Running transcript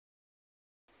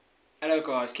Hello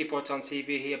guys, Keep Right On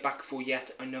TV here, back for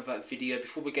yet another video.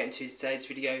 Before we get into today's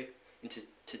video, let's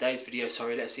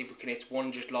see if we can hit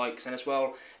 100 likes, and as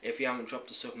well, if you haven't dropped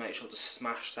a sub, make sure to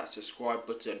smash that subscribe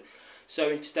button. So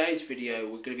in today's video,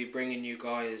 we're going to be bringing you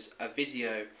guys a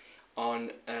video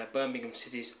on Birmingham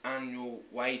City's annual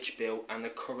wage bill and the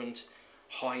current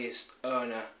highest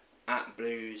earner at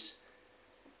Blues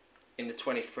in the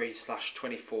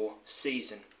 23/24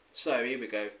 season. So here we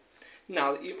go.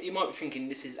 Now, you might be thinking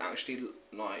this is actually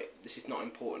this is not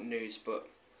important news, but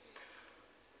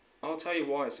I'll tell you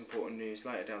why it's important news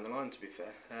later down the line, to be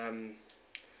fair.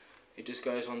 It just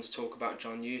goes on to talk about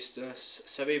John Eustace.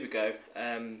 So here we go.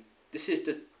 These are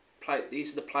the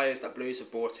players that Blues have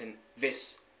brought in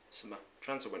this summer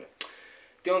transfer window.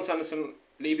 Dion Sanderson,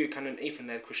 Lee Buchanan, Ethan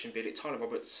Laird, Christian Bielik, Tyler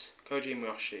Roberts, Koji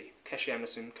Miyoshi, Keshi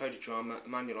Anderson, Cody Drama,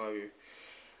 Emmanuel Ayew,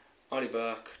 Ali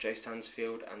Burke, Jay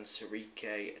Stansfield and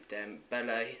Sirike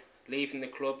Dembele. Leaving the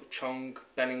club, Chong,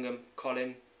 Bellingham,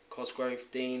 Colin, Cosgrove,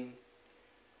 Dean,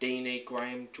 Deeney,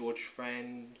 Graham, George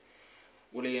Friend,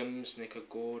 Williams, Nico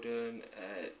Gordon,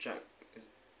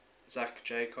 Zach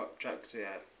Jaycox.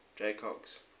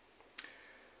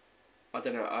 I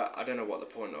don't know what the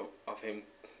point of him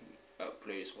at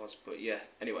Blues was, but yeah.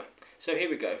 Anyway, so here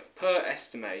we go. Per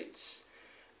estimates,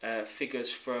 figures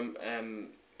from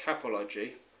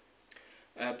Capology.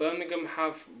 Birmingham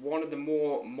have one of the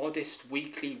more modest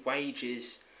weekly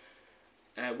wage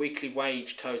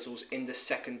totals in the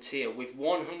second tier, with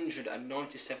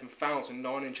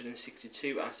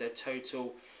 197,962 as their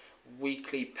total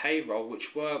weekly payroll,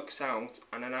 which works out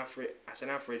at an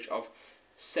average of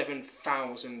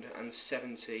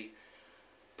 £7,070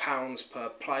 per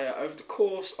player over the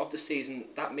course of the season.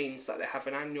 That means that they have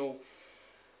an annual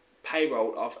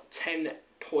payroll of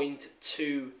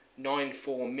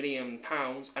 £10.294 million,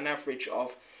 an average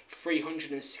of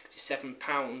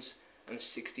 £367 and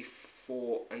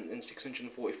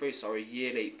 643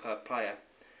 yearly per player.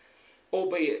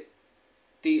 Albeit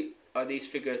these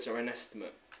figures are an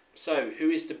estimate. So who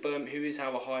is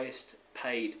our highest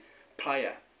paid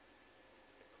player?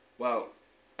 Well,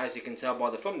 as you can tell by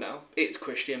the thumbnail, it's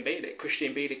Christian Bielik.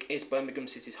 Christian Bielik is Birmingham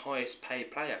City's highest paid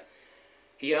player.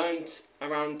 He earns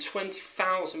around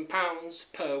 £20,000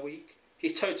 per week.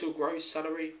 His total gross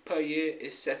salary per year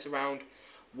is set around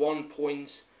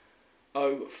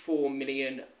 £1.04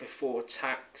 million before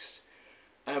tax.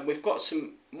 We've got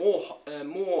some more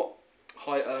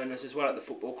high earners as well at the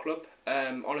football club.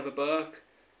 Oliver Burke,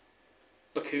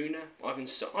 Bakuna, Ivan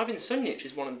Sunjic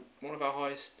is one of our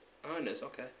highest earners.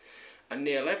 Okay, and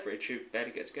Neil Everidge, who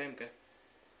barely gets a game. Okay,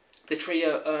 the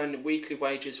trio earn weekly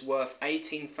wages worth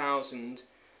 £18,000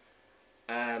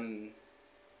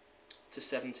 to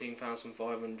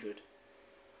 £17,500.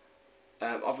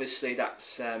 Obviously,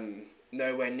 that's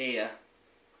nowhere near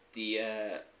the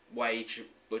wage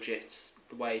budgets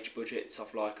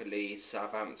of like a Leeds,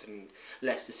 Southampton,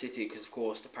 Leicester City, because of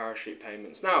course the parachute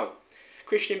payments. Now,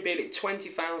 Christian Bielik,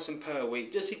 £20,000 per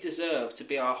week. Does he deserve to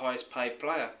be our highest paid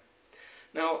player?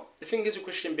 Now, the thing is with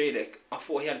Christian Bielik, I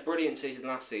thought he had a brilliant season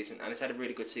last season, and he's had a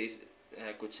really good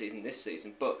season this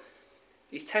season, but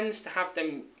he tends to have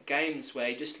them games where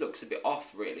he just looks a bit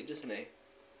off, really, doesn't he?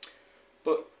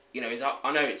 But, you know,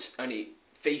 I know it's only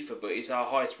FIFA, but he's our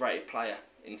highest rated player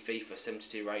in FIFA,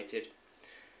 72 rated.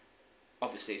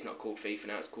 Obviously, it's not called FIFA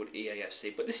now, it's called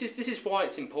EAFC. But this is why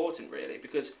it's important, really,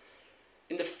 because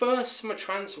in the first summer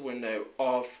transfer window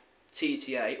of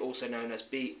TTA, also known as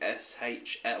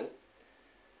BSHL,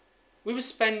 we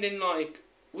was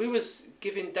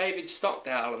giving David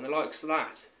Stockdale and the likes of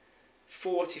that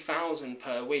 £40,000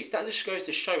 per week. That just goes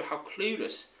to show how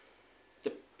clueless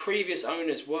the previous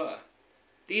owners were.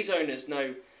 These owners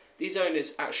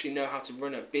actually know how to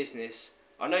run a business.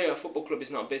 I know a football club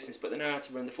is not a business, but they know how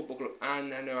to run the football club,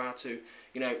 and they know how to,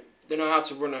 they know how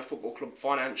to run a football club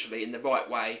financially in the right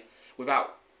way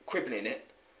without crippling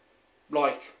it,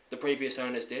 like the previous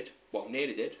owners did. Well,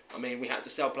 nearly did. I mean, we had to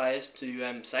sell players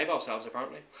to save ourselves,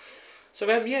 apparently. So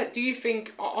yeah, do you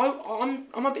think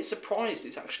I'm a bit surprised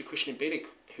it's actually Christian Bielik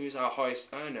who's our highest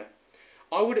earner?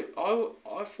 I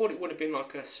thought it would have been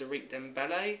like a Sirike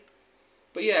Dembele.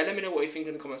 But yeah, let me know what you think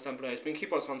in the comments down below. It's been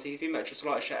Keep Right On TV. Make sure to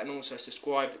like, share, and also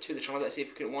subscribe to the channel. Let's see if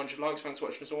we can get 100 likes. Thanks for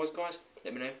watching as always, guys.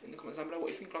 Let me know in the comments down below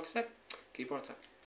what you think. Like I said, keep right on.